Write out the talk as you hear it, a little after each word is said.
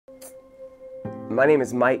My name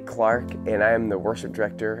is Mike Clark, and I am the worship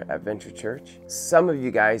director at Venture Church. Some of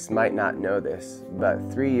you guys might not know this,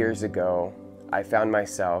 but 3 years ago, I found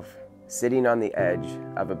myself sitting on the edge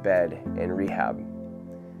of a bed in rehab.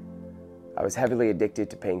 I was heavily addicted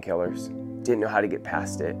to painkillers, didn't know how to get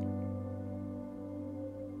past it.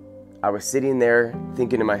 I was sitting there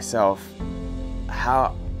thinking to myself,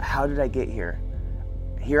 how did I get here?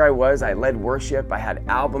 Here I was, I led worship, I had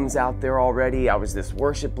albums out there already, I was this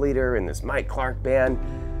worship leader in this Mike Clark band,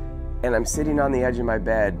 and I'm sitting on the edge of my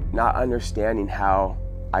bed, not understanding how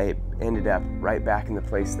I ended up right back in the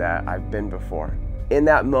place that I've been before. In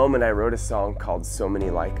that moment, I wrote a song called So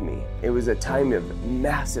Many Like Me. It was a time of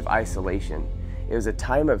massive isolation. It was a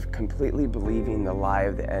time of completely believing the lie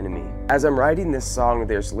of the enemy. As I'm writing this song,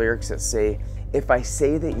 there's lyrics that say, "If I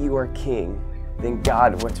say that you are king, then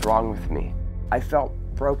God, what's wrong with me?" I felt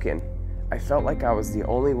broken. I felt like I was the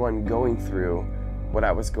only one going through what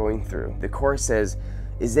I was going through. The chorus says,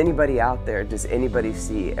 "Is anybody out there? Does anybody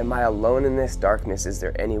see? Am I alone in this darkness? Is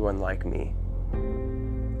there anyone like me?"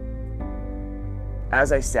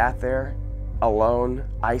 As I sat there, alone,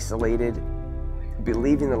 isolated,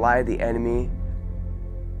 believing the lie of the enemy,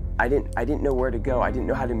 I didn't know where to go. I didn't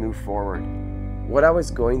know how to move forward. What I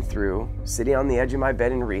was going through, sitting on the edge of my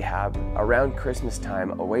bed in rehab, around Christmas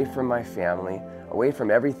time, away from my family, away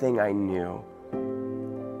from everything I knew,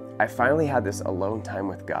 I finally had this alone time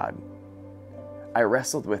with God. I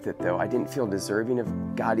wrestled with it though. I didn't feel deserving of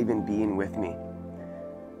God even being with me.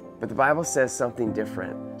 But the Bible says something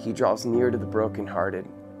different. He draws near to the brokenhearted.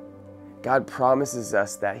 God promises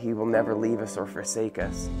us that He will never leave us or forsake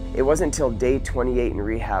us. It wasn't until day 28 in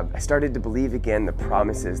rehab I started to believe again the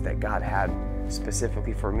promises that God had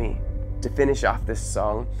specifically for me. To finish off this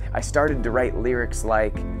song, I started to write lyrics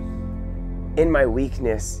like, "In my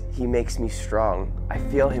weakness, He makes me strong. I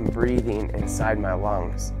feel Him breathing inside my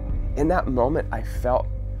lungs." In that moment, I felt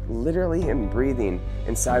literally Him breathing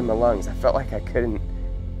inside my lungs. I felt like I couldn't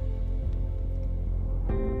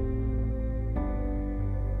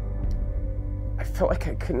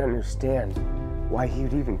understand why He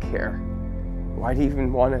would even care. Why He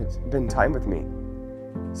even want to spend time with me.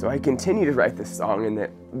 So I continue to write this song, and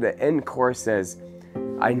the end chorus says,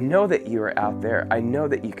 "I know that you are out there. I know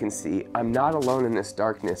that you can see. I'm not alone in this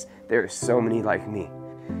darkness. There are so many like me."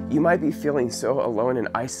 You might be feeling so alone and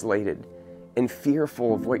isolated and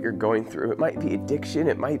fearful of what you're going through. It might be addiction.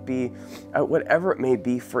 It might be whatever it may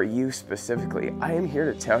be for you specifically. I am here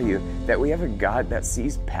to tell you that we have a God that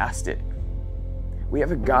sees past it. We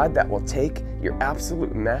have a God that will take your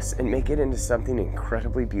absolute mess and make it into something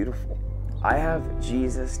incredibly beautiful. I have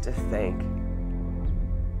Jesus to thank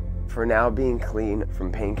for now being clean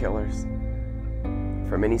from painkillers,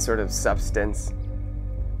 from any sort of substance.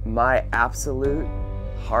 My absolute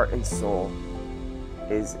heart and soul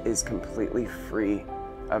is completely free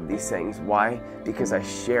of these things. Why? Because I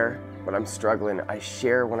share when I'm struggling. I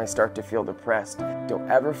share when I start to feel depressed. Don't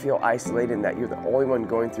ever feel isolated and that you're the only one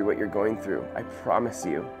going through what you're going through. I promise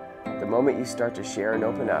you, the moment you start to share and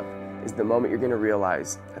open up is the moment you're going to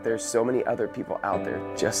realize that there's so many other people out there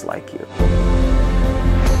just like you.